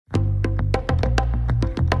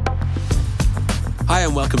Hi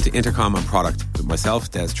and welcome to Intercom on Product with myself,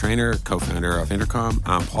 Des Traynor, co-founder of Intercom,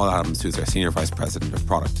 and Paul Adams, who's our Senior Vice President of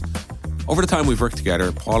Product. Over the time we've worked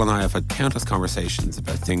together, Paul and I have had countless conversations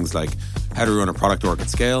about things like how to run a product org at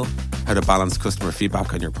scale, how to balance customer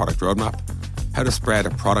feedback on your product roadmap, how to spread a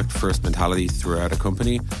product-first mentality throughout a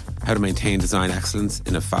company, how to maintain design excellence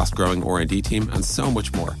in a fast-growing R&D team, and so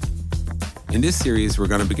much more. In this series, we're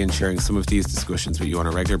going to begin sharing some of these discussions with you on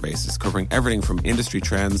a regular basis, covering everything from industry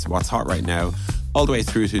trends, what's hot right now, all the way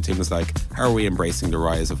through to things like how are we embracing the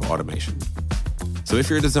rise of automation. So if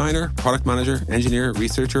you're a designer, product manager, engineer,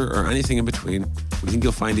 researcher, or anything in between, we think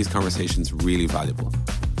you'll find these conversations really valuable.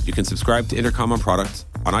 You can subscribe to Intercom on Product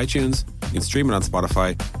on iTunes, you can stream it on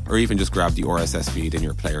Spotify, or even just grab the RSS feed in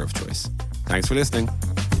your player of choice. Thanks for listening.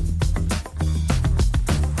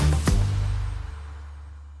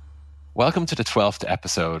 Welcome to the 12th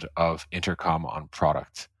episode of Intercom on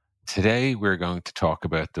Product. Today, we're going to talk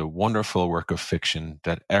about the wonderful work of fiction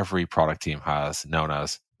that every product team has, known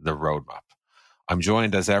as the roadmap. I'm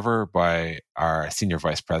joined as ever by our Senior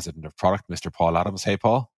Vice President of Product, Mr. Paul Adams. Hey,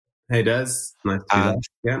 Paul. Hey, Des. Nice to be back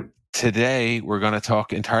again. Today, we're going to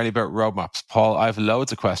talk entirely about roadmaps. Paul, I have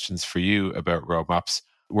loads of questions for you about roadmaps.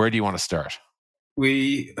 Where do you want to start?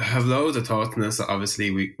 We have loads of thoughts on this.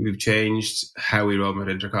 Obviously, we've changed how we roadmap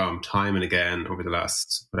Intercom time and again over the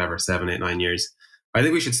last, 7, 8, 9 years. I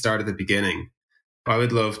think we should start at the beginning. I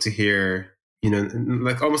would love to hear,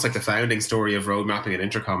 like almost like the founding story of road mapping at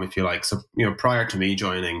Intercom, if you like. So, prior to me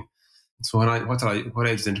joining, so what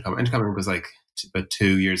age is Intercom? Intercom was like about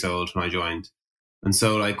 2 years old when I joined. And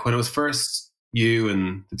so like when it was first you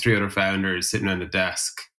and the 3 other founders sitting around the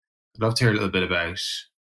desk, I'd love to hear a little bit about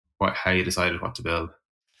how you decided what to build.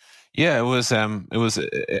 Yeah, it was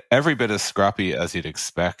every bit as scrappy as you'd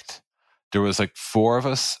expect. There was like 4 of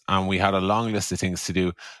us, and we had a long list of things to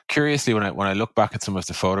do. Curiously, when I look back at some of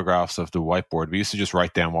the photographs of the whiteboard, we used to just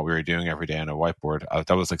write down what we were doing every day on a whiteboard.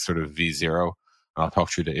 That was like sort of V0, and I'll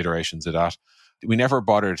talk through the iterations of that. We never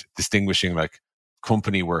bothered distinguishing like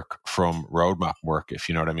company work from roadmap work, if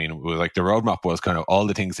you know what I mean. It was like the roadmap was kind of all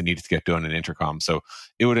the things that needed to get done in Intercom. So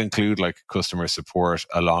it would include like customer support,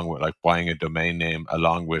 along with like buying a domain name,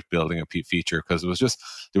 along with building a feature, because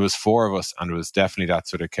there was 4 of us, and it was definitely that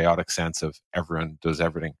sort of chaotic sense of everyone does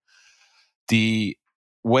everything. The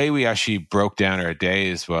way we actually broke down our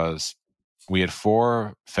days was we had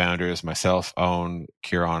 4 founders, myself, Owen,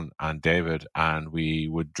 Kieran, and David, and we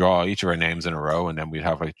would draw each of our names in a row, and then we'd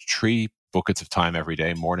have like 3 buckets of time every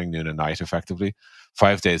day, morning, noon, and night, effectively,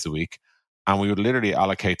 5 days a week. And we would literally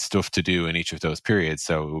allocate stuff to do in each of those periods.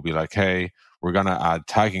 So it would be like, hey, we're going to add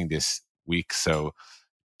tagging this week. So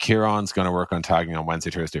Kieran's going to work on tagging on Wednesday,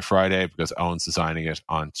 Thursday, Friday, because Owen's designing it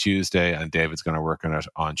on Tuesday, and David's going to work on it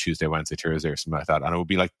on Tuesday, Wednesday, Thursday, or something like that. And it would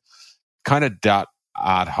be like kind of that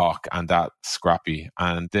ad hoc and that scrappy.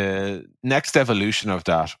 And the next evolution of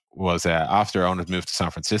that was after Owen had moved to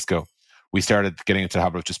San Francisco, we started getting into the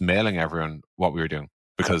habit of just mailing everyone what we were doing,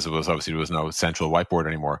 because there was no central whiteboard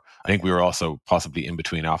anymore. I think we were also possibly in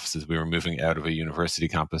between offices. We were moving out of a university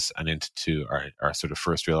campus and into our sort of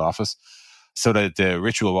first real office. So the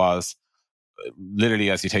ritual was literally,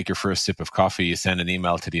 as you take your first sip of coffee, you send an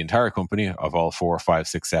email to the entire company of all 4, 5,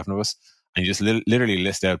 6, 7 of us, and you just literally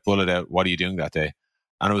list out, bullet out, what are you doing that day?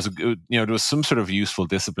 And it was, there was some sort of useful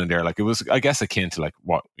discipline there. Like it was, I guess, akin to like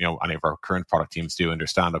what any of our current product teams do in their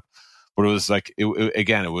stand-up. But it was like, it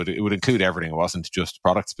would include everything. It wasn't just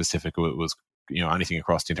product specific. It was, anything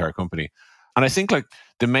across the entire company. And I think like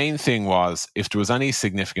the main thing was, if there was any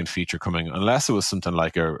significant feature coming, unless it was something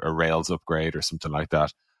like a Rails upgrade or something like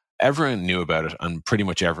that, everyone knew about it, and pretty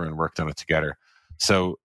much everyone worked on it together.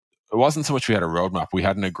 So it wasn't so much we had a roadmap. We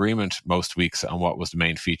had an agreement most weeks on what was the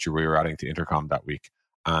main feature we were adding to Intercom that week.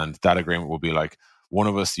 And that agreement would be like, one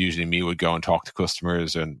of us, usually me, would go and talk to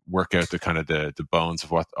customers and work out the kind of the bones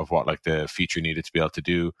of what like the feature needed to be able to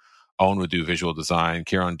do. Owen would do visual design,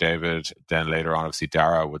 Kieran, David, then later on, obviously,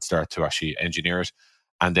 Dara would start to actually engineer it.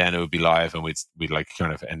 And then it would be live, and we'd like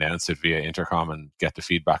kind of announce it via Intercom and get the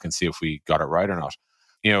feedback and see if we got it right or not.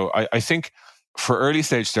 I think for early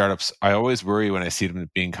stage startups, I always worry when I see them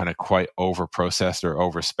being kind of quite over processed or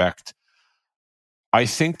over spec'd. I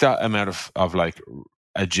think that amount of like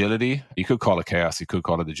agility, you could call it chaos, you could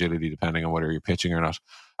call it agility, depending on whether you're pitching or not.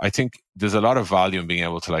 I think there's a lot of value in being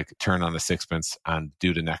able to like turn on a sixpence and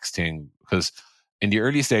do the next thing, because in the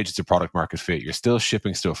early stages of product market fit, you're still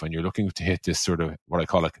shipping stuff and you're looking to hit this sort of what I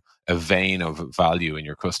call like a vein of value in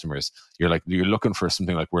your customers. You're looking for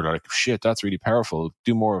something like where they're like, shit, that's really powerful,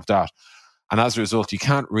 do more of that. And as a result, you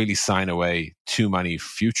can't really sign away too many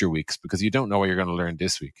future weeks because you don't know what you're going to learn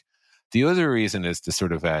this week. The other reason is the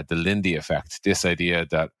sort of the Lindy effect, this idea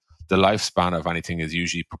that the lifespan of anything is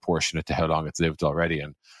usually proportionate to how long it's lived already.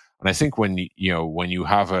 And I think when you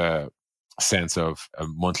have a sense of a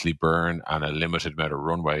monthly burn and a limited amount of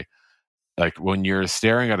runway, like when you're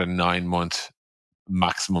staring at a 9-month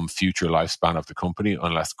maximum future lifespan of the company,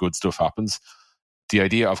 unless good stuff happens, the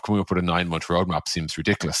idea of coming up with a 9-month roadmap seems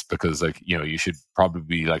ridiculous, because you should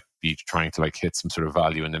probably be trying to hit some sort of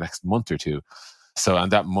value in the next month or two. So, and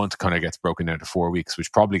that month kind of gets broken down to 4 weeks,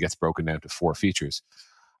 which probably gets broken down to 4 features.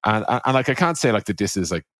 And I can't say that this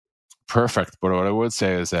is perfect, but what I would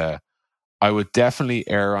say is I would definitely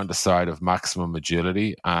err on the side of maximum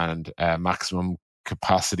agility and maximum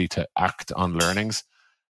capacity to act on learnings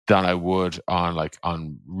than I would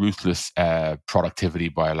on ruthless productivity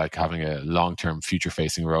by having a long-term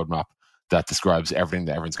future-facing roadmap that describes everything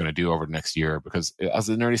that everyone's going to do over the next year. Because as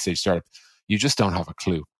an early stage startup, you just don't have a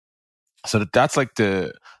clue. So that's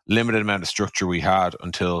the limited amount of structure we had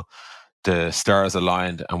until the stars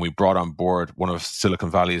aligned and we brought on board one of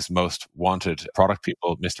Silicon Valley's most wanted product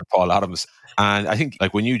people, Mr. Paul Adams. And I think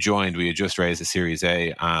when you joined, we had just raised a Series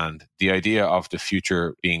A, and the idea of the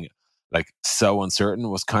future being so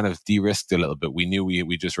uncertain was kind of de-risked a little bit. We knew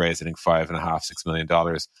we just raised, I think, $5.5-6 million.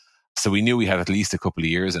 So we knew we had at least a couple of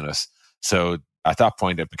years in us. So at that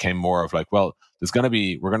point, it became more of we're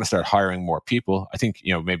going to start hiring more people. I think,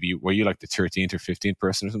 maybe were you the 13th or 15th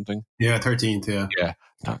person or something? Yeah, 13th, yeah.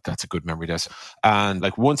 Yeah, that's a good memory, Des. And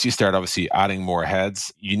once you start obviously adding more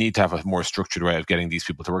heads, you need to have a more structured way of getting these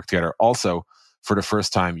people to work together. Also, for the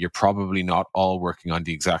first time, you're probably not all working on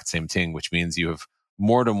the exact same thing, which means you have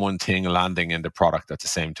more than one thing landing in the product at the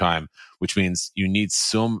same time, which means you need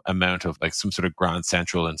some amount of some sort of grand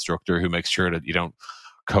central instructor who makes sure that you don't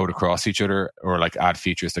code across each other or add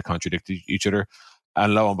features that contradict each other.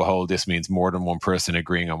 And lo and behold, this means more than one person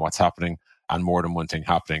agreeing on what's happening and more than one thing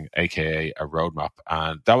happening, aka a roadmap.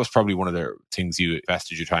 And that was probably one of the things you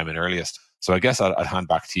invested your time in earliest. So I guess I'd hand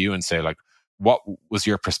back to you and say, what was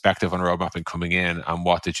your perspective on roadmapping coming in, and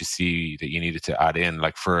what did you see that you needed to add in,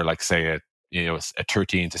 for say a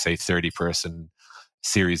 13 to say 30 person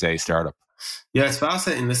Series A startup? Yeah, it's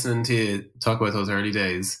fascinating listening to you talk about those early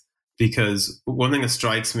days, because one thing that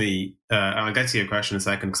strikes me, and I'll get to your question in a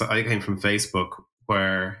second, because I came from Facebook,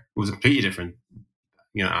 where it was a completely different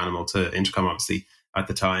animal to Intercom, obviously, at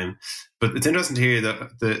the time. But it's interesting to hear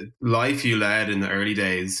that the life you led in the early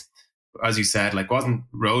days, as you said, wasn't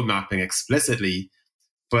road mapping explicitly,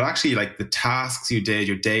 but actually the tasks you did,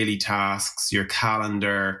 your daily tasks, your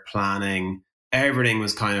calendar, planning, everything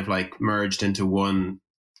was kind of merged into one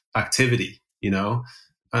activity,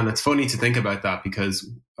 And it's funny to think about that, because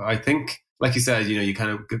I think, like you said, you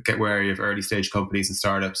kind of get wary of early stage companies and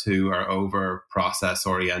startups who are over process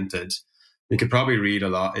oriented. You could probably read a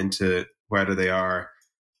lot into whether they are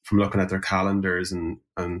from looking at their calendars and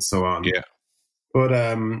so on. Yeah. But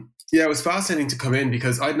it was fascinating to come in,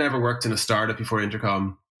 because I'd never worked in a startup before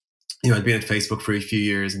Intercom. I'd been at Facebook for a few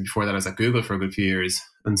years, and before that I was at Google for a good few years.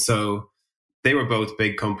 And so they were both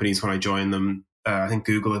big companies when I joined them. I think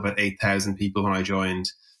Google had about 8,000 people when I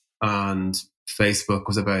joined, and Facebook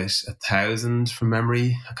was about 1,000 from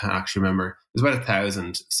memory. I can't actually remember. It was about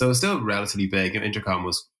 1,000. So it was still relatively big. And Intercom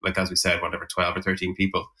was, as we said, 12 or 13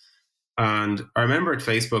 people. And I remember at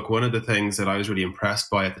Facebook, one of the things that I was really impressed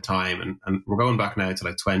by at the time, and we're going back now to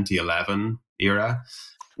 2011 era.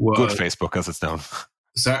 Good Facebook, as it's known.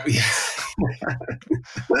 So, yeah.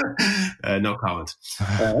 No comment.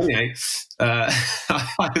 Anyway,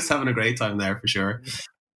 I was having a great time there for sure,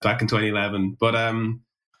 back in 2011. But I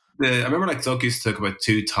remember Zuck used to talk about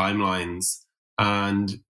 2 timelines,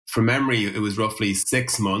 and from memory, it was roughly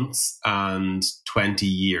 6 months and 20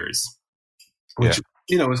 years, which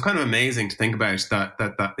was kind of amazing to think about.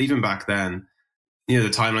 That even back then, the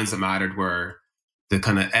timelines that mattered were the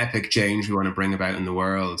kind of epic change we want to bring about in the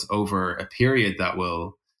world over a period that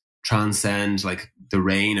will transcend the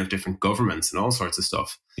reign of different governments and all sorts of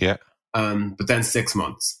stuff. Yeah. But then 6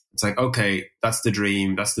 months, it's okay, that's the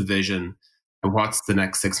dream, that's the vision. And what's the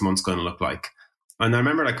next 6 months going to look like? And I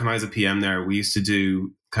remember when I was a PM there, we used to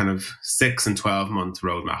do kind of 6 and 12 month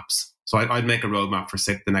roadmaps. So I'd make a roadmap for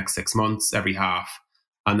the next 6 months every half.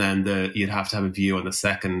 And then you'd have to have a view on the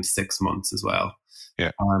second 6 months as well.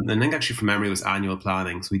 Yeah. And I think actually from memory it was annual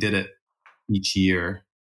planning. So we did it each year,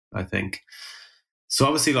 I think. So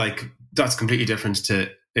obviously that's completely different to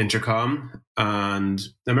Intercom. And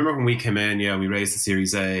I remember when we came in, we raised the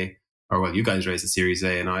Series A, you guys raised the Series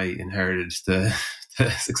A, and I inherited the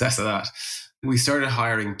success of that. We started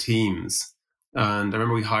hiring teams. And I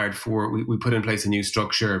remember we hired 4, we put in place a new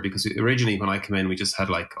structure, because originally when I came in, we just had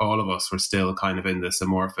all of us were still kind of in this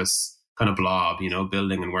amorphous kind of blob,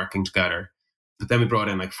 building and working together. But then we brought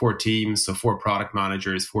in like 4 teams, so 4 product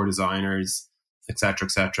managers, 4 designers, etc.,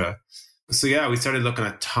 etc. So yeah, we started looking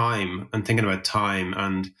at time and thinking about time.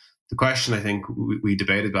 And the question I think we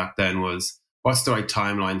debated back then was, what's the right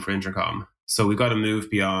timeline for Intercom? So we got to move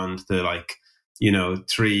beyond the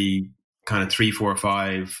 3, 4,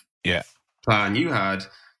 5 plan you had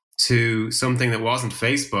to something that wasn't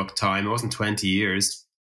Facebook time. It wasn't 20 years.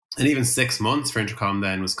 And even 6 months for Intercom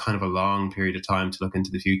then was kind of a long period of time to look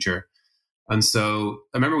into the future. And so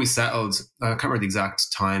I remember we settled, I can't remember the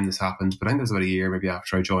exact time this happened, but I think it was about a year maybe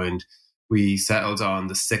after I joined, we settled on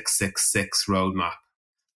the 666 roadmap,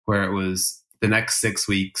 where it was the next 6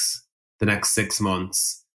 weeks, the next 6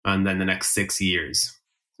 months, and then the next 6 years.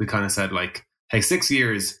 We kind of said like, hey, 6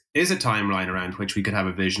 years is a timeline around which we could have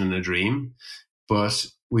a vision and a dream, but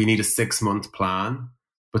we need a 6-month plan.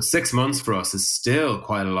 But 6 months for us is still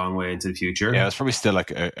quite a long way into the future. Yeah, it's probably still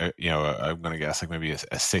like I'm going to guess like maybe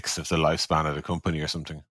a sixth of the lifespan of the company or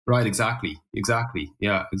something. Right, exactly.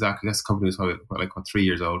 Yeah, exactly. I guess the company was probably 3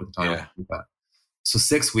 years old at the time. Yeah. So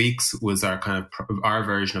 6 weeks was our kind of our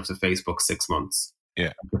version of the Facebook 6 months.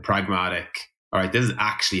 Yeah, the pragmatic. All right, this is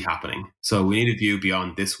actually happening. So we need a view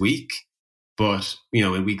beyond this week, but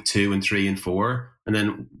in week 2 and 3 and 4, and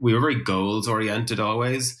then we were very goals oriented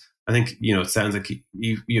always. I think, it sounds like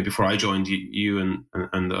you before I joined, you and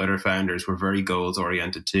the other founders were very goals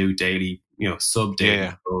oriented too, daily,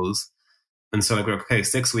 sub-daily goals. And so we're okay,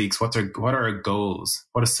 6 weeks, what are our goals?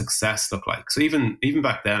 What does success look like? So even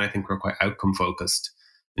back then, I think we're quite outcome focused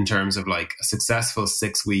in terms of like a successful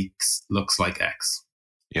 6 weeks looks like X.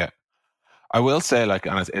 Yeah. I will say,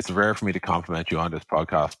 and it's rare for me to compliment you on this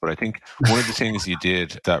podcast, but I think one of the things you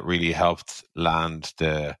did that really helped land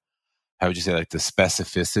the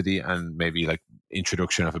specificity and maybe like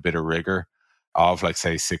introduction of a bit of rigor of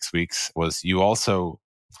say 6 weeks was you also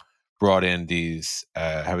brought in these,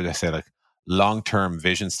 long-term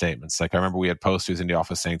vision statements. Like I remember we had posters in the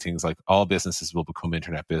office saying things like all businesses will become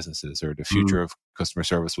internet businesses, or the future of customer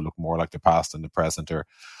service will look more like the past than the present, or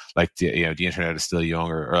like the internet is still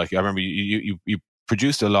young, or like I remember you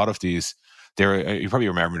produced a lot of these. They were, you probably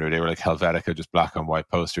remember, they were like Helvetica, just black and white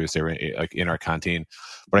posters. They were like in our canteen.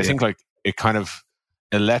 But I think like it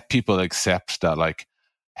let people accept that like,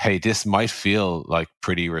 hey, this might feel like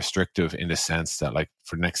pretty restrictive in the sense that like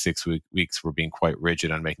for the next 6 weeks, we're being quite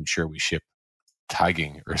rigid on making sure we ship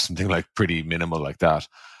tagging or something like pretty minimal like that.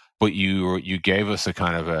 But you gave us a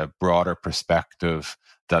kind of a broader perspective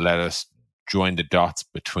that let us join the dots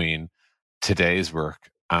between today's work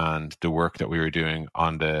and the work that we were doing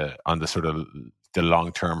on the sort of the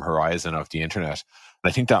long-term horizon of the internet. And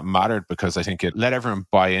I think that mattered because I think it let everyone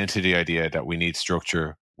buy into the idea that we need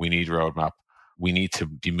structure, we need roadmap, we need to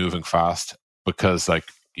be moving fast, because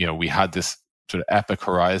we had this sort of epic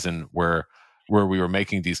horizon where we were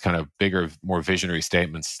making these kind of bigger, more visionary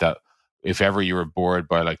statements that if ever you were bored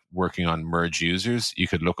by like working on merge users, you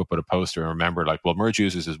could look up at a poster and remember like, well, merge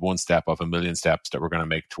users is one step of a million steps that we're going to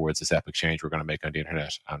make towards this epic change we're going to make on the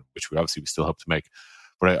internet, and which we still hope to make.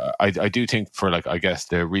 But I do think for like, I guess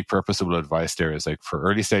the repurposable advice there is like for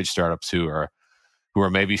early stage startups who are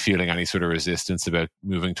maybe feeling any sort of resistance about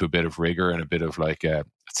moving to a bit of rigor and a bit of like, let's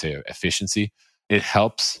say, efficiency. It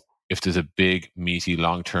helps if there's a big, meaty,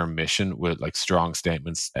 long-term mission with like strong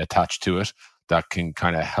statements attached to it that can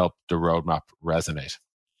kind of help the roadmap resonate.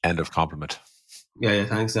 End of compliment. Yeah,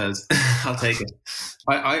 thanks, Des. I'll take it.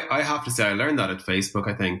 I have to say, I learned that at Facebook.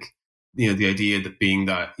 I think, the idea that being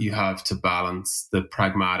that you have to balance the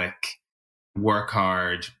pragmatic, work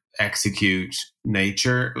hard, execute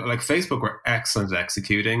nature. Like Facebook were excellent at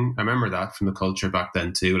executing. I remember that from the culture back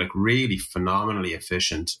then too, like really phenomenally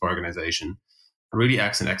efficient organization, really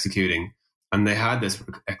excellent executing. And they had this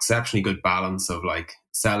exceptionally good balance of like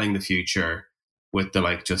selling the future with the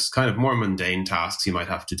like just kind of more mundane tasks you might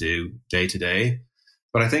have to do day to day.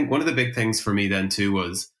 But I think one of the big things for me then too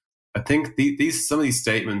was, I think some of these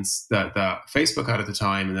statements that Facebook had at the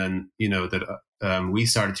time, and then that we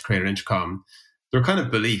started to create an Intercom, they're kind of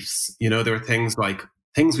beliefs. There were things like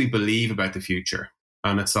things we believe about the future,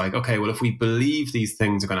 and it's like, okay, well, if we believe these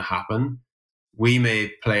things are going to happen, we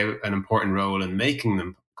may play an important role in making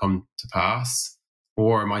them come to pass,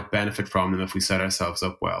 or might benefit from them if we set ourselves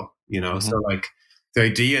up well. So like the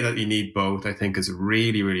idea that you need both, I think, is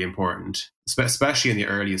really, really important, especially in the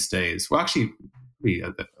earliest days. Well, actually.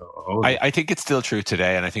 I think it's still true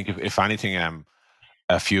today, and I think if anything,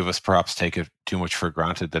 a few of us perhaps take it too much for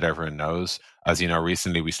granted that everyone knows. As you know,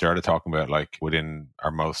 recently we started talking about, like within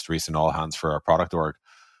our most recent all hands for our product org,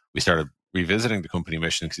 we started revisiting the company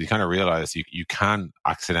mission because you kind of realize you can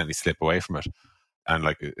accidentally slip away from it, and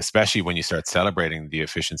like especially when you start celebrating the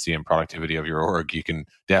efficiency and productivity of your org, you can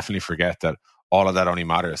definitely forget that all of that only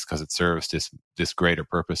matters because it serves this greater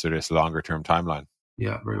purpose or this longer term timeline.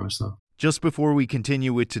 Yeah, very much so. Just before we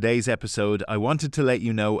continue with today's episode, I wanted to let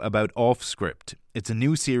you know about Offscript. It's a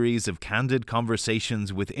new series of candid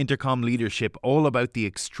conversations with Intercom leadership all about the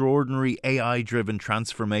extraordinary AI-driven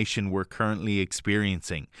transformation we're currently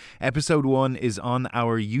experiencing. Episode 1 is on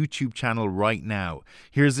our YouTube channel right now.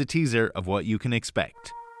 Here's a teaser of what you can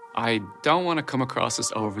expect. I don't want to come across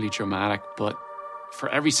as overly dramatic, but for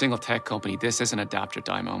every single tech company, this is an adapt or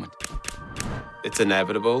die moment. It's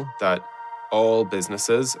inevitable that all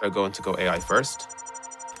businesses are going to go AI first.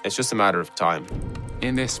 It's just a matter of time.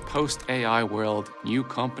 In this post-AI world, new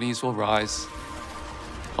companies will rise,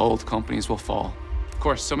 old companies will fall. Of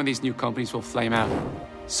course, some of these new companies will flame out.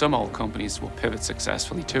 Some old companies will pivot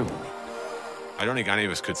successfully too. I don't think any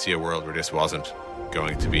of us could see a world where this wasn't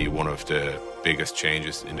going to be one of the biggest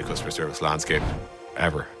changes in the customer service landscape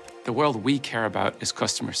ever. The world we care about is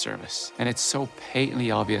customer service, and it's so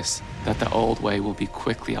patently obvious that the old way will be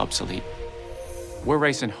quickly obsolete. We're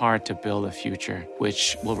racing hard to build a future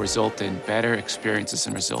which will result in better experiences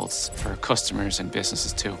and results for our customers and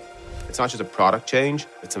businesses too. It's not just a product change,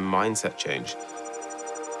 it's a mindset change.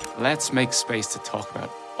 Let's make space to talk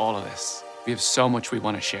about all of this. We have so much we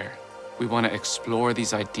want to share. We want to explore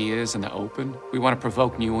these ideas in the open. We want to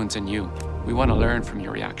provoke new ones in you. We want to learn from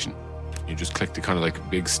your reaction. You just click the kind of like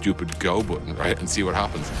big stupid go button, right, and see what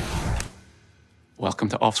happens. Welcome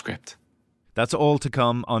to Offscript. That's all to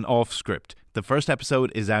come on Offscript. The first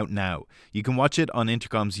episode is out now. You can watch it on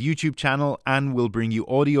Intercom's YouTube channel, and we'll bring you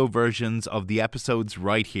audio versions of the episodes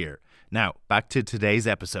right here. Now, back to today's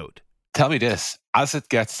episode. Tell me this, as it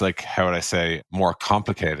gets, like, how would I say, more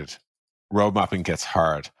complicated, road mapping gets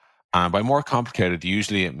hard. And by more complicated,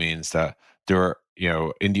 usually it means that there are,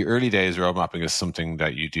 in the early days, road mapping is something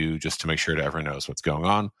that you do just to make sure that everyone knows what's going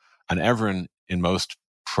on. And everyone in most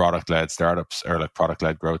product-led startups or like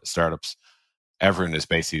product-led growth startups, everyone is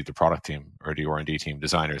basically the product team or the R&D team,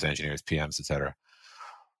 designers, engineers, PMs, etc.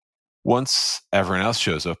 Once everyone else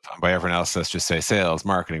shows up, and by everyone else, let's just say sales,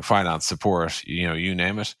 marketing, finance, support, you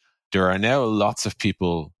name it, there are now lots of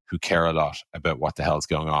people who care a lot about what the hell's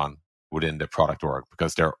going on within the product org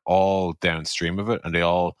because they're all downstream of it and they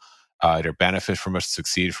all either benefit from it,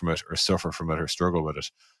 succeed from it, or suffer from it, or struggle with it.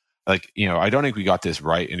 Like, I don't think we got this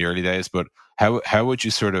right in the early days, but how would you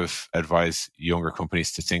sort of advise younger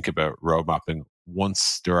companies to think about road mapping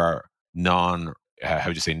once there are non-R&D,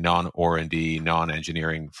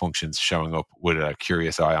 non-engineering functions showing up with a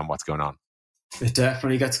curious eye on what's going on? It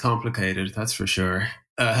definitely gets complicated, that's for sure.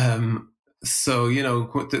 So,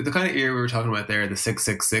 the kind of era we were talking about there, the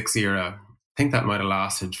 666 era, I think that might have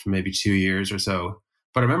lasted for maybe 2 years or so.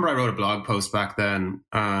 But I remember I wrote a blog post back then,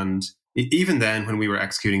 and even then when we were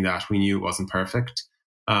executing that, we knew it wasn't perfect.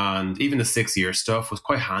 And even the 6-year stuff was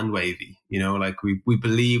quite hand wavy, like we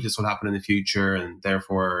believe this will happen in the future and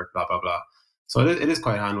therefore blah, blah, blah. So it is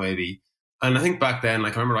quite hand wavy. And I think back then,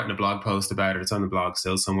 like I remember writing a blog post about it. It's on the blog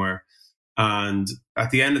still somewhere. And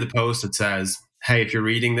at the end of the post, it says, hey, if you're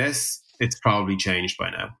reading this, it's probably changed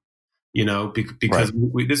by now, because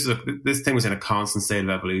right. This thing was in a constant state of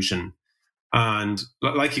evolution. And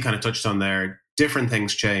like you kind of touched on there, different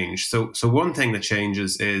things change. So one thing that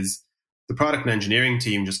changes is the product and engineering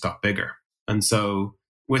team just got bigger. And so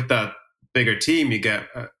with that bigger team, you get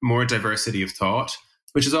more diversity of thought,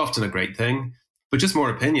 which is often a great thing, but just more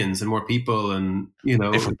opinions and more people and,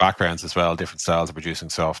 different backgrounds as well, different styles of producing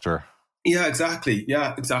software. Yeah, exactly.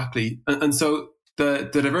 And so the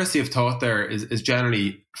diversity of thought there is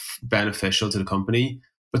generally beneficial to the company,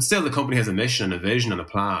 but still the company has a mission and a vision and a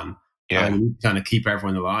plan. Yeah. And you kind of keep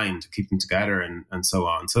everyone aligned to keep them together and so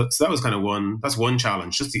on. So that was kind of that's one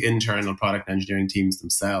challenge, just the internal product engineering teams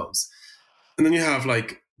themselves. And then you have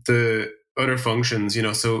like the other functions,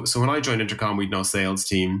 so when I joined Intercom, we'd no sales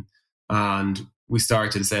team, and we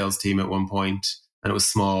started a sales team at one point, and it was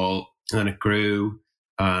small, and then it grew,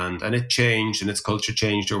 and it changed, and its culture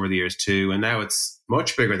changed over the years too. And now it's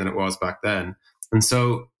much bigger than it was back then. And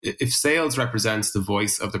so if sales represents the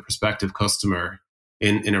voice of the prospective customer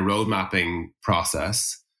in a road mapping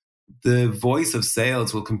process, the voice of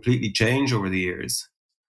sales will completely change over the years.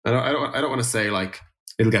 And I don't want to say like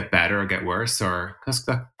it'll get better or get worse, or because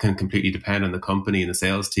that can completely depend on the company and the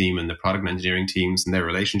sales team and the product and engineering teams and their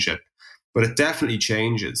relationship. But it definitely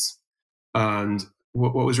changes. And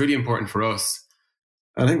what was really important for us,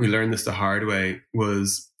 I think we learned this the hard way,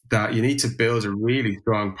 was that you need to build a really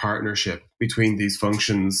strong partnership between these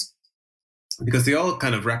functions, because they all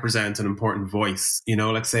kind of represent an important voice,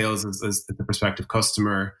 like sales is the prospective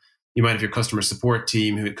customer. You might have your customer support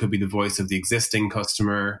team, who it could be the voice of the existing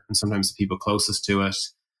customer and sometimes the people closest to it.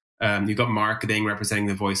 You've got marketing representing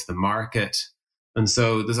the voice of the market. And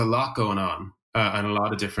so there's a lot going on and a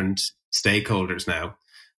lot of different stakeholders now.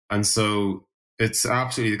 And so it's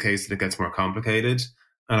absolutely the case that it gets more complicated.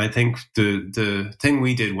 And I think the thing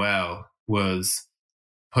we did well was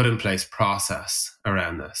put in place process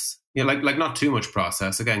around this. Like not too much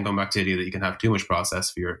process. Again, going back to the idea that you can have too much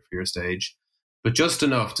process for your stage, but just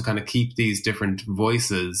enough to kind of keep these different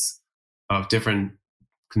voices of different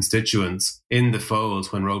constituents in the fold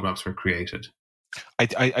when roadmaps were created.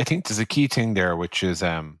 I think there's a key thing there, which is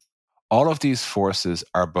all of these forces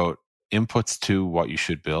are both inputs to what you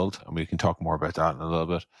should build, and we can talk more about that in a little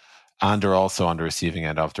bit, and they're also on the receiving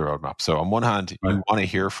end of the roadmap. So on one hand, you want to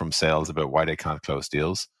hear from sales about why they can't close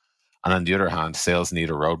deals, and on the other hand, sales need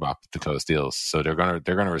a roadmap to close deals, so they're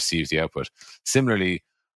gonna receive the output. Similarly,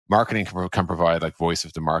 marketing can provide like voice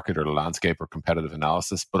of the market or the landscape or competitive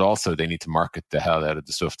analysis, but also they need to market the hell out of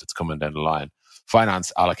the stuff that's coming down the line.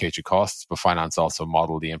 Finance allocate your costs, but finance also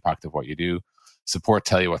model the impact of what you do. Support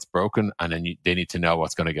tell you what's broken, and then they need to know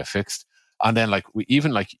what's going to get fixed. And then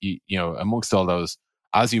amongst all those,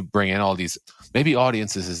 as you bring in all these, maybe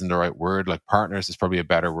audiences isn't the right word, like partners is probably a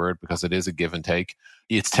better word because it is a give and take.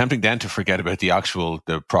 It's tempting then to forget about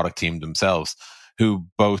the product team themselves, who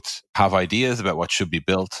both have ideas about what should be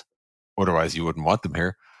built. Otherwise, you wouldn't want them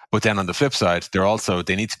here. But then on the flip side,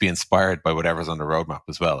 they need to be inspired by whatever's on the roadmap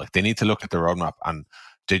as well. Like they need to look at the roadmap and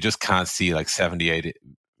they just can't see like 78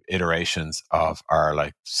 iterations of our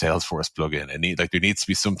like Salesforce plugin. There needs to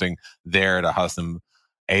be something there that has them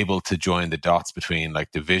able to join the dots between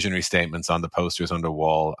like the visionary statements on the posters on the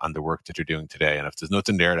wall and the work that you're doing today. And if there's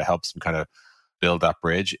nothing there that helps them kind of build that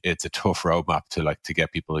bridge, it's a tough roadmap to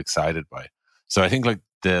get people excited by. So I think like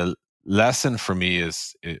the lesson for me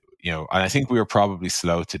is, and I think we were probably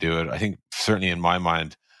slow to do it. I think certainly in my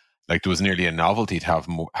mind, like there was nearly a novelty to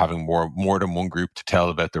having more than one group to tell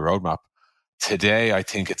about the roadmap. Today, I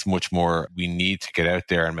think it's much more, we need to get out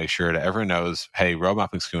there and make sure that everyone knows, hey,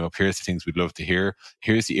 roadmapping's coming up. Here's the things we'd love to hear.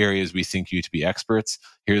 Here's the areas we think you to be experts.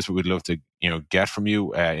 Here's what we'd love to, get from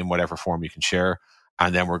you in whatever form you can share.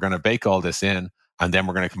 And then we're going to bake all this in. And then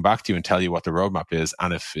we're going to come back to you and tell you what the roadmap is.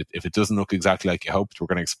 And if it doesn't look exactly like you hoped, we're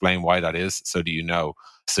going to explain why that is so that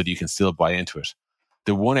you can still buy into it.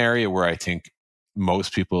 The one area where I think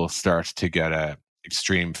most people start to get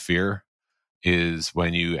extreme fear is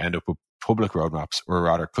when you end up with public roadmaps, or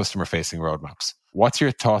rather customer-facing roadmaps. What's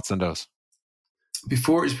your thoughts on those?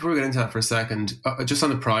 Before we get into that for a second, just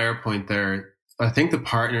on the prior point there, I think the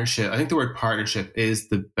word partnership is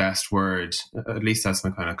the best word. At least that's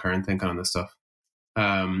my kind of current thinking on this stuff.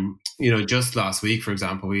 Just last week, for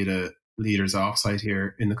example, we had a leaders offsite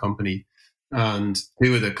here in the company, and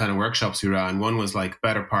two of the kind of workshops we ran, one was like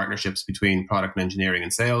better partnerships between product and engineering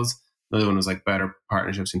and sales. Another one was like better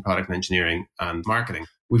partnerships in product and engineering and marketing.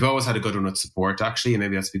 We've always had a good one with support, actually, and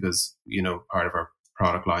maybe that's because, part of our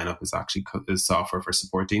product lineup is software for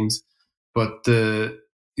support teams. But so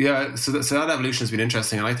that evolution has been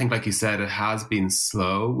interesting. And I think, like you said, it has been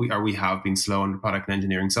slow. We have been slow on the product and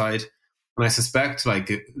engineering side. And I suspect for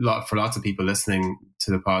lots of people listening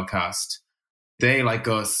to the podcast, they, like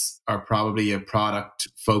us, are probably a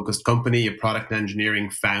product-focused company, a product and engineering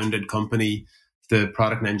founded company. The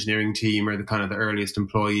product and engineering team are the kind of the earliest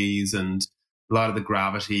employees, and a lot of the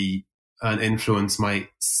gravity and influence might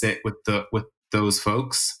sit with those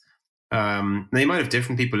folks. Now you might have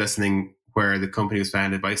different people listening where the company was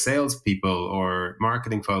founded by salespeople or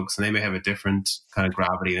marketing folks, and they may have a different kind of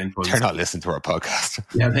gravity and influence. They're not listening to our podcast.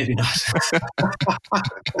 Yeah, maybe not.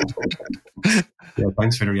 Yeah,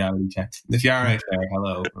 thanks for the reality check. If you are out there,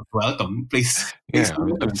 hello, welcome, please. Yeah,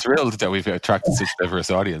 I'm thrilled that we've attracted such a diverse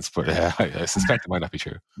audience, but I suspect it might not be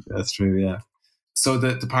true. That's true, yeah. So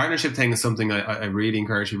the partnership thing is something I really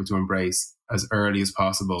encourage people to embrace as early as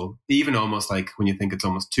possible. Even almost like when you think it's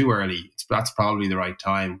almost too early, that's probably the right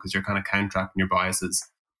time because you're kind of counteracting your biases.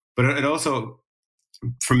 But it also,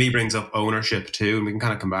 for me, brings up ownership too. And we can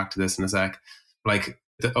kind of come back to this in a sec. Like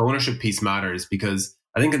the ownership piece matters because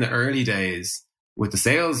I think in the early days with the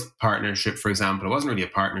sales partnership, for example, it wasn't really a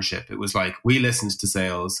partnership. It was like we listened to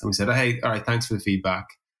sales and we said, hey, all right, thanks for the feedback.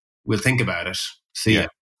 We'll think about it. See ya.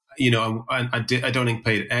 I don't think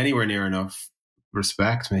paid anywhere near enough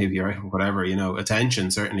respect, maybe, or whatever,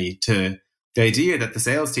 attention, certainly, to the idea that the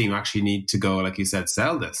sales team actually need to go, like you said,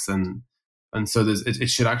 sell this. And so it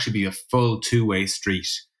should actually be a full two-way street.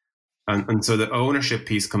 And so the ownership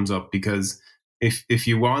piece comes up because if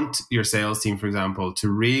you want your sales team, for example,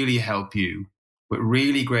 to really help you with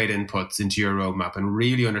really great inputs into your roadmap and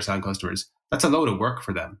really understand customers, that's a load of work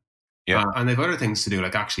for them. Yeah. And they have other things to do,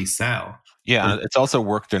 like actually sell. Yeah, and it's also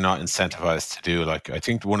work they're not incentivized to do. Like, I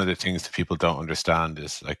think one of the things that people don't understand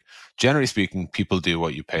is, like, generally speaking, people do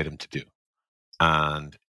what you pay them to do.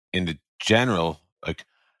 And in the general, like,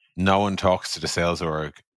 no one talks to the sales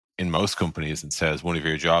org in most companies and says one of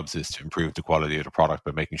your jobs is to improve the quality of the product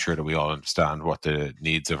by making sure that we all understand what the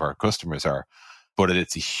needs of our customers are. But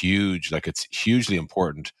it's it's hugely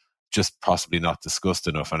important, just possibly not discussed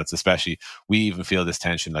enough. And it's especially, we even feel this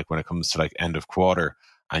tension like when it comes to like end of quarter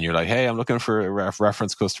and you're like, hey, I'm looking for a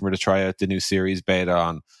reference customer to try out the new series beta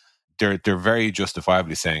on. They're very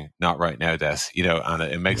justifiably saying, not right now, Des, and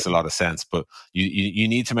it makes a lot of sense. But you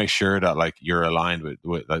need to make sure that like you're aligned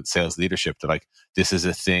with like sales leadership, that like this is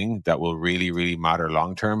a thing that will really, really matter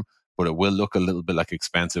long term, but it will look a little bit like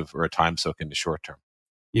expensive or a time suck in the short term.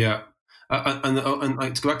 Yeah. And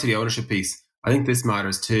to go back to the ownership piece, I think this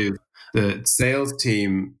matters too. The sales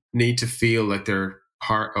team need to feel like they're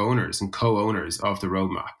part owners and co-owners of the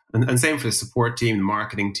roadmap. And same for the support team, the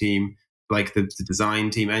marketing team, like the design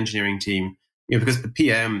team, engineering team, because the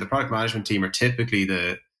PM, the product management team, are typically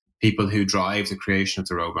the people who drive the creation of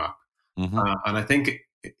the roadmap. Mm-hmm. And I think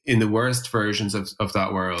in the worst versions of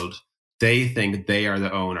that world, they think they are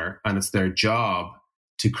the owner and it's their job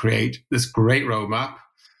to create this great roadmap,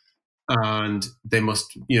 and they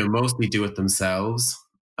must, mostly do it themselves.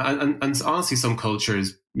 And honestly, some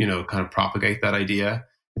cultures, kind of propagate that idea.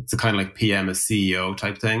 It's a kind of like PM as CEO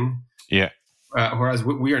type thing. Yeah. Whereas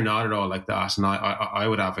we are not at all like that. And I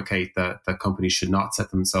would advocate that companies should not set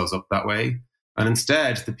themselves up that way. And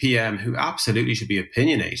instead, the PM, who absolutely should be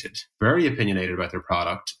opinionated, very opinionated about their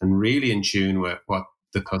product and really in tune with what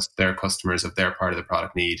their customers of their part of the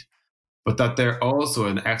product need, but that they're also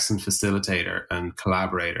an excellent facilitator and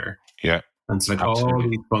collaborator. Yeah. And so like all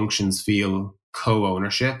these functions feel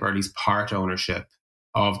co-ownership or at least part ownership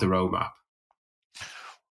of the roadmap.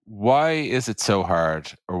 Why is it so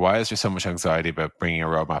hard, or why is there so much anxiety about bringing a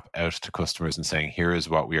roadmap out to customers and saying, here is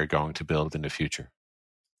what we are going to build in the future?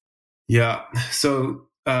 Yeah. So,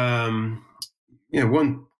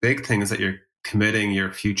 one big thing is that you're committing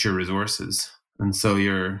your future resources. And so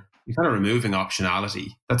you're kind of removing optionality.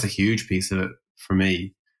 That's a huge piece of it for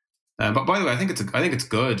me. But by the way, I think it's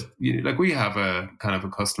good. Like we have a kind of a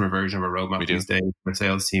customer version of a roadmap these days. Our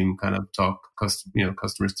sales team kind of talk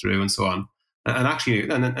customers through and so on. And actually,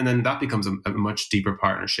 and then that becomes a much deeper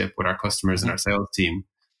partnership with our customers and our sales team.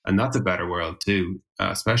 And that's a better world too,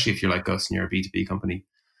 especially if you're like us and you're a B2B company.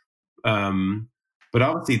 But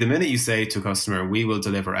obviously, the minute you say to a customer, we will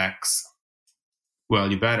deliver X,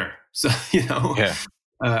 well, you better. So, Yeah.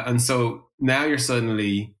 And so now you're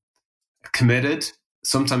suddenly committed,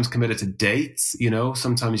 sometimes committed to dates,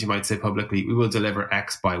 sometimes you might say publicly, we will deliver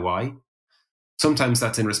X by Y. Sometimes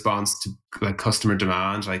that's in response to like customer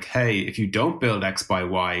demand, like, hey, if you don't build X by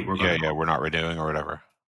Y, we're not renewing or whatever.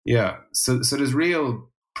 Yeah. So there's real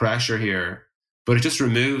pressure here, but it just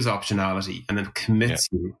removes optionality and then commits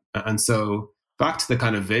you. And so back to the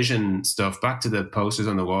kind of vision stuff, back to the posters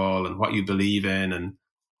on the wall and what you believe in and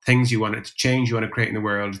things you want to change, you want to create in the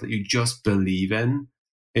world that you just believe in.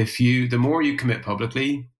 The more you commit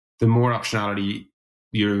publicly, the more optionality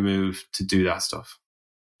you remove to do that stuff.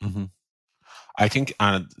 Mm-hmm. I think,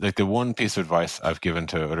 like the one piece of advice I've given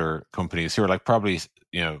to other companies who are like probably,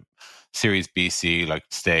 Series BC, like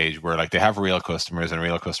stage, where like they have real customers and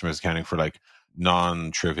real customers accounting for like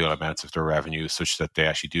non-trivial amounts of their revenue, such that they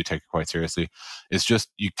actually do take it quite seriously. It's just,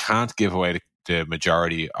 you can't give away the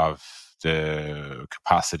majority of the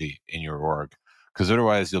capacity in your org, because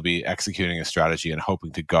otherwise you'll be executing a strategy and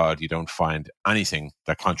hoping to God you don't find anything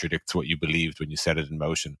that contradicts what you believed when you set it in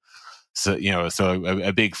motion. So,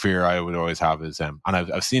 a big fear I would always have is, and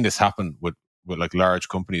I've seen this happen with like large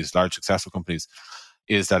companies, large successful companies,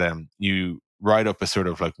 is that you write up a sort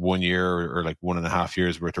of like 1 year or like 1.5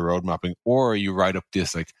 years worth of road mapping, or you write up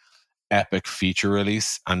this like epic feature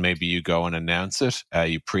release and maybe you go and announce it,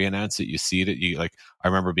 you pre-announce it, you seed it. I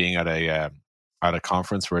remember being at a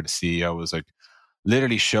conference where the CEO was like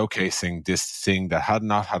literally showcasing this thing that had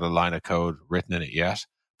not had a line of code written in it yet.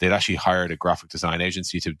 They'd actually hired a graphic design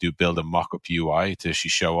agency to build a mock-up UI to actually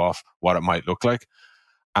show off what it might look like.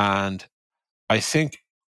 And I think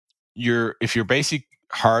if you're basically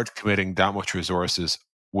hard committing that much resources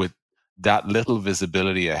with that little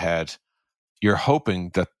visibility ahead, you're hoping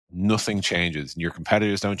that nothing changes. Your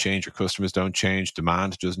competitors don't change, your customers don't change,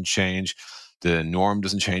 demand doesn't change, the norm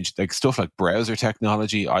doesn't change. Like stuff like browser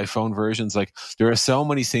technology, iPhone versions, like there are so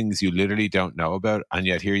many things you literally don't know about, and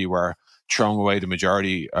yet here you are throwing away the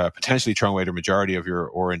majority, potentially throwing away the majority of your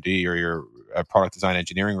R&D or your product design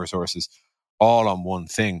engineering resources all on one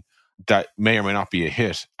thing that may or may not be a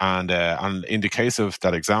hit. And in the case of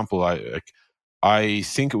that example, I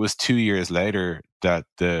think it was 2 years later that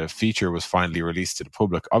the feature was finally released to the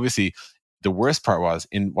public. Obviously, the worst part was,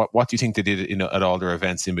 in what do you think they did at all their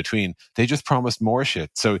events in between? They just promised more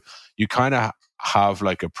shit. So you kind of have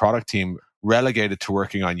like a product team relegated to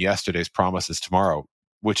working on yesterday's promises tomorrow,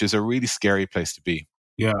 which is a really scary place to be.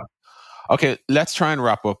 Yeah. Okay, let's try and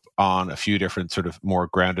wrap up on a few different sort of more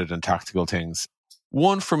grounded and tactical things.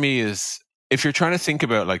 One for me is, if you're trying to think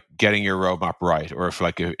about like getting your roadmap right, or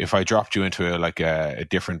if I dropped you into a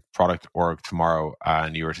different product org tomorrow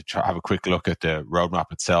and you were to have a quick look at the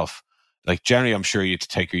roadmap itself, like generally I'm sure you'd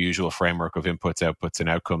take your usual framework of inputs, outputs, and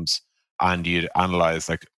outcomes, and you'd analyze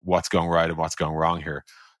like what's going right and what's going wrong here.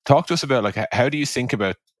 Talk to us about like, how do you think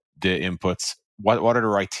about the inputs? What are the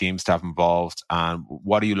right teams to have involved, and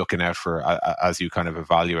what are you looking out for as you kind of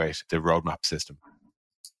evaluate the roadmap system?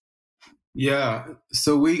 Yeah,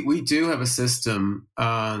 so we do have a system,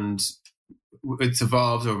 and it's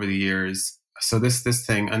evolved over the years. So this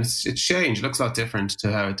thing, and it's changed. It looks a lot different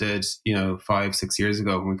to how it did, 5-6 years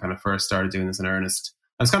ago when we kind of first started doing this in earnest.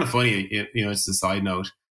 And it's kind of funny, just a side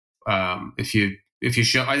note. If you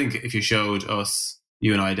showed us,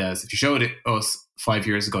 you and I, Des, if you showed us 5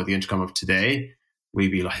 years ago the Intercom of today,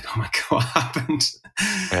 we'd be like, oh my God, what happened?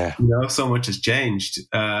 Yeah. So much has changed,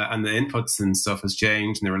 and the inputs and stuff has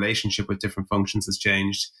changed, and the relationship with different functions has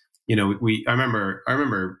changed. I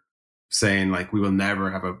remember saying like, we will never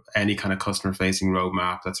have any kind of customer facing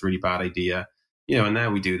roadmap. That's a really bad idea. And now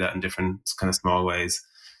we do that in different kind of small ways.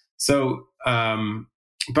 So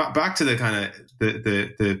back to the kind of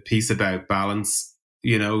the piece about balance,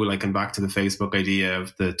 and back to the Facebook idea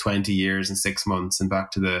of the 20 years and 6 months, and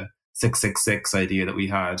back to the 666 idea that we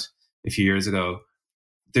had a few years ago.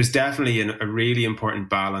 There's definitely a really important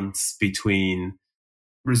balance between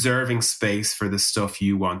reserving space for the stuff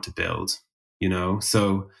you want to build,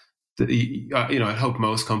 So, I hope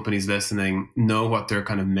most companies listening know what their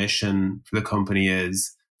kind of mission for the company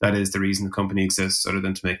is. That is the reason the company exists, other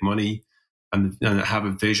than to make money, and have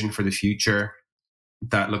a vision for the future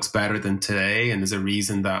that looks better than today, and is a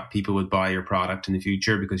reason that people would buy your product in the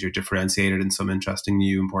future because you're differentiated in some interesting,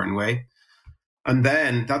 new, important way. And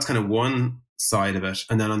then that's kind of one side of it.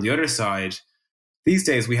 And then on the other side, these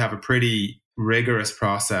days we have a pretty rigorous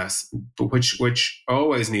process, but which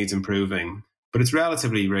always needs improving, but it's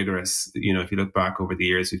relatively rigorous. If you look back over the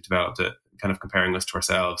years, we've developed it, kind of comparing us to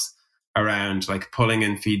ourselves, around like pulling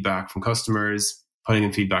in feedback from customers, pulling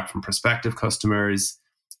in feedback from prospective customers,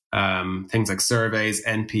 things like surveys,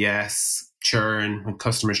 NPS, churn. When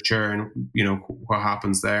customers churn, what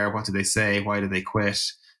happens there? What do they say? Why do they quit?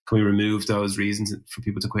 Can we remove those reasons for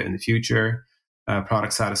people to quit in the future?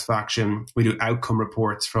 Product satisfaction. We do outcome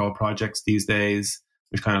reports for all projects these days,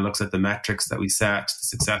 which kind of looks at the metrics that we set, the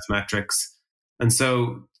success metrics. And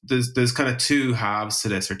so there's kind of two halves to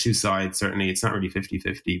this, or two sides. Certainly, it's not really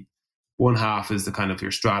 50-50. One half is the kind of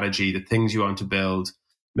your strategy, the things you want to build,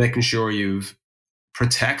 making sure you've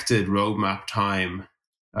protected roadmap time,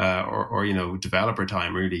 or developer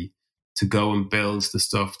time, really, to go and build the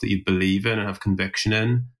stuff that you believe in and have conviction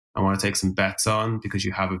in and want to take some bets on because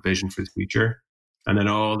you have a vision for the future. And then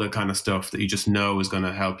all the kind of stuff that you just know is going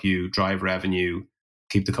to help you drive revenue,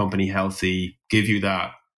 keep the company healthy, give you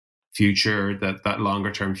that future, that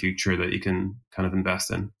longer term future that you can kind of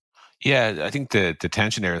invest in. Yeah, I think the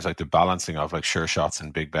tension there is like the balancing of like sure shots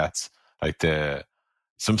and big bets. Like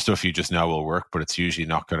some stuff you just know will work, but it's usually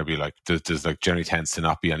not going to be like, there's like generally tends to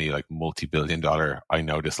not be any like multi-billion-dollar, I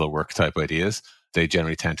know this will work type ideas. They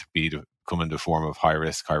generally tend to come in the form of high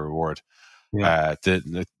risk, high reward. Yeah.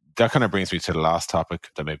 That kind of brings me to the last topic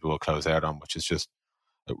that maybe we'll close out on, which is just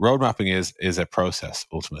road mapping is a process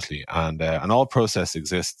ultimately. And all process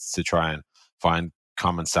exists to try and find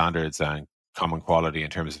common standards and common quality in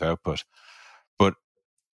terms of output. But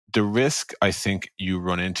the risk I think you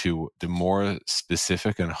run into, the more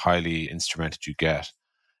specific and highly instrumented you get,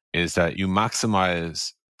 is that you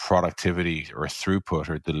maximize productivity or throughput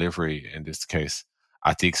or delivery in this case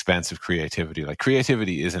at the expense of creativity. Like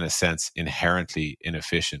creativity is in a sense inherently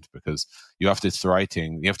inefficient because you have to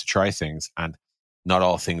try things and not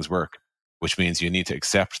all things work, which means you need to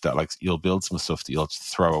accept that like you'll build some stuff that you'll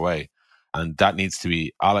throw away. And that needs to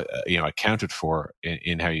be accounted for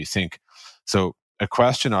in how you think. So a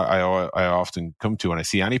question I often come to when I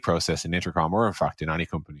see any process in Intercom, or in fact in any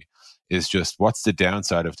company, is just what's the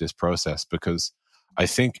downside of this process? Because I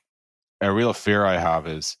think a real fear I have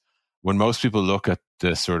is when most people look at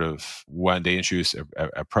the sort of, when they introduce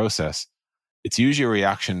a process, it's usually a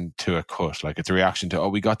reaction to a cut. Like it's a reaction to, oh,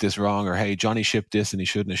 we got this wrong, or hey, Johnny shipped this and he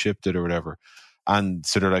shouldn't have shipped it, or whatever. And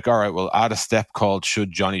so they're like, all right, well, add a step called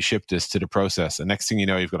should Johnny ship this to the process. And next thing you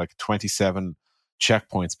know, you've got like 27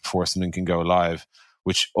 checkpoints before something can go live,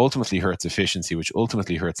 which ultimately hurts efficiency, which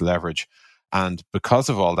ultimately hurts leverage. And because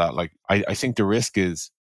of all that, like I think the risk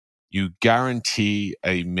is you guarantee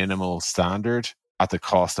a minimal standard at the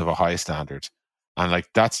cost of a high standard. And like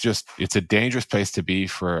it's a dangerous place to be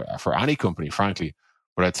for any company, frankly.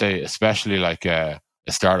 But I'd say especially like a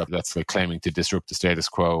startup that's like claiming to disrupt the status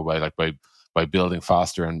quo by building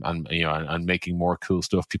faster and making more cool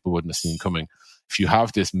stuff people wouldn't have seen coming. If you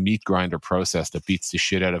have this meat grinder process that beats the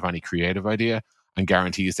shit out of any creative idea and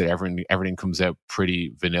guarantees that everything comes out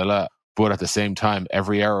pretty vanilla, but at the same time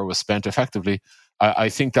every hour was spent effectively, I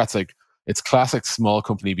think that's like, it's classic small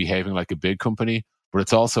company behaving like a big company. But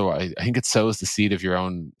it's also, I think it sows the seed of your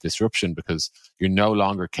own disruption because you're no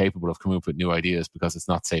longer capable of coming up with new ideas because it's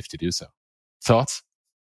not safe to do so. Thoughts?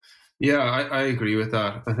 Yeah, I agree with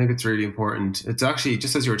that. I think it's really important. It's actually,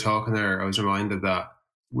 just as you were talking there, I was reminded that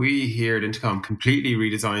we here at Intercom completely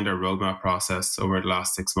redesigned our roadmap process over the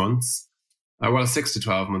last 6 months. 6 to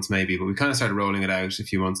 12 months maybe, but we kind of started rolling it out a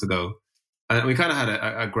few months ago. And we kind of had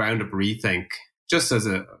a ground up rethink just as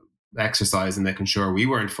a exercise in making sure we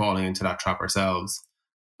weren't falling into that trap ourselves.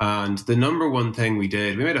 And the number one thing we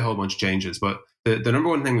did, we made a whole bunch of changes, but the number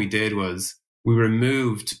one thing we did was we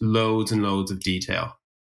removed loads and loads of detail.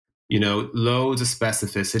 Loads of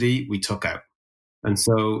specificity we took out. And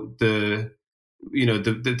so the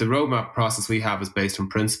roadmap process we have is based on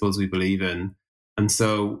principles we believe in. And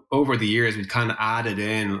so over the years, we've kind of added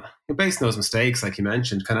in, based on those mistakes, like you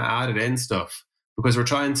mentioned, kind of added in stuff because we're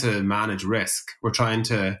trying to manage risk. We're trying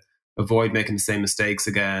to avoid making the same mistakes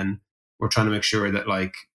again. We're trying to make sure that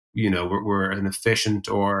we're an efficient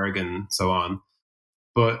org and so on.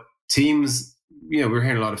 But teams, we're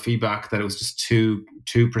hearing a lot of feedback that it was just too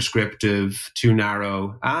prescriptive, too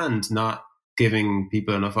narrow, and not giving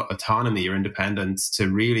people enough autonomy or independence to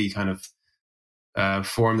really kind of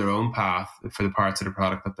form their own path for the parts of the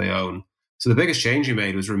product that they own. So the biggest change we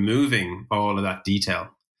made was removing all of that detail.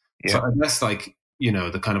 Yeah. So I guess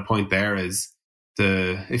the kind of point there is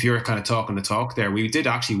if you're kind of talking the talk there, we did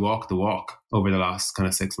actually walk the walk over the last kind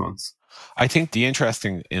of 6 months. I think the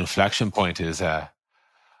interesting inflection point is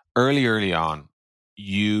early on,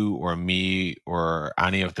 you or me or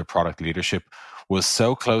any of the product leadership was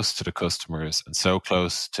so close to the customers and so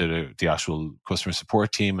close to the actual customer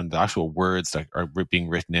support team and the actual words that are being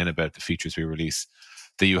written in about the features we release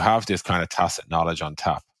that you have this kind of tacit knowledge on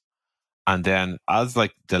tap. And then as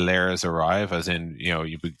like the layers arrive, as in,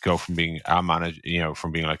 you go from being a manager,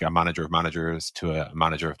 from being like a manager of managers to a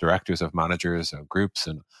manager of directors of managers or groups.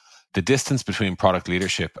 And the distance between product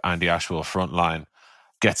leadership and the actual front line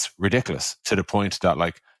gets ridiculous to the point that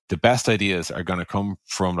like the best ideas are going to come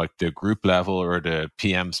from like the group level or the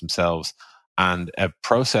PMs themselves. And a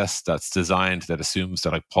process that's designed that assumes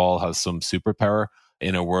that like Paul has some superpower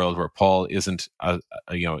in a world where Paul isn't,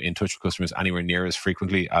 in touch with customers anywhere near as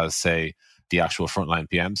frequently as, say, the actual frontline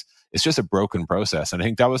PMs. It's just a broken process. And I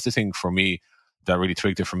think that was the thing for me that really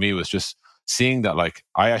twigged it for me, was just seeing that like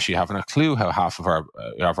I actually haven't a clue how half of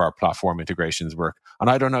our platform integrations work, and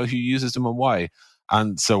I don't know who uses them and why.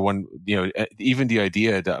 And so when even the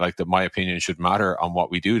idea that my opinion should matter on what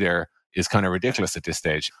we do there is kind of ridiculous at this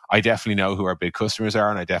stage. I definitely know who our big customers are,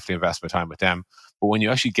 and I definitely invest my time with them. But when you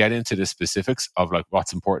actually get into the specifics of like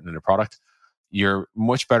what's important in the product, you're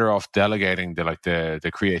much better off delegating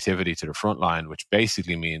the creativity to the front line, which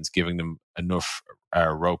basically means giving them enough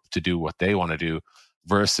rope to do what they want to do,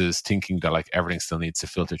 versus thinking that like everything still needs to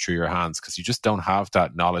filter through your hands, because you just don't have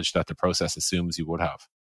that knowledge that the process assumes you would have.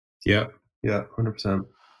 Yeah, 100%.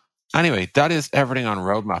 Anyway, that is everything on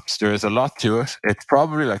roadmaps. There is a lot to it. It's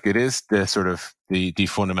probably like it is the sort of the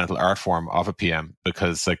fundamental art form of a PM,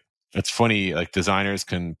 because like it's funny, like designers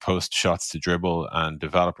can post shots to Dribbble and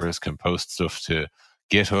developers can post stuff to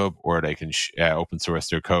GitHub, or they can open source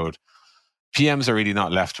their code. PMs are really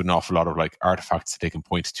not left with an awful lot of like artifacts that they can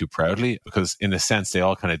point to proudly, because in a sense they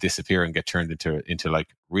all kind of disappear and get turned into like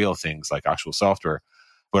real things like actual software.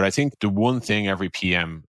 But I think the one thing every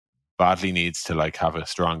PM badly needs to like have a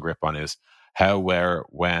strong grip on is how, where,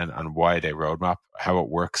 when, and why they roadmap, how it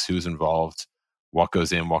works, who's involved, what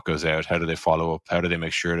goes in, what goes out, how do they follow up, how do they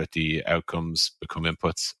make sure that the outcomes become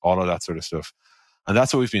inputs, all of that sort of stuff. And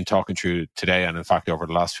that's what we've been talking through today, and in fact over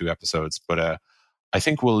the last few episodes. But I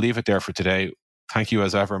think we'll leave it there for today. Thank you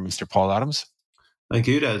as ever, Mr. Paul Adams. Thank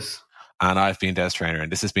you, Des. And I've been Des Traynor,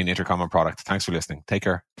 and this has been Intercom on Product. Thanks for listening. Take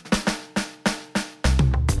care.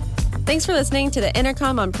 Thanks for listening to the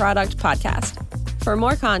Intercom on Product podcast. For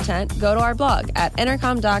more content, go to our blog at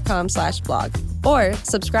intercom.com/blog or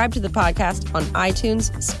subscribe to the podcast on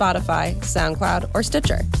iTunes, Spotify, SoundCloud, or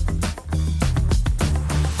Stitcher.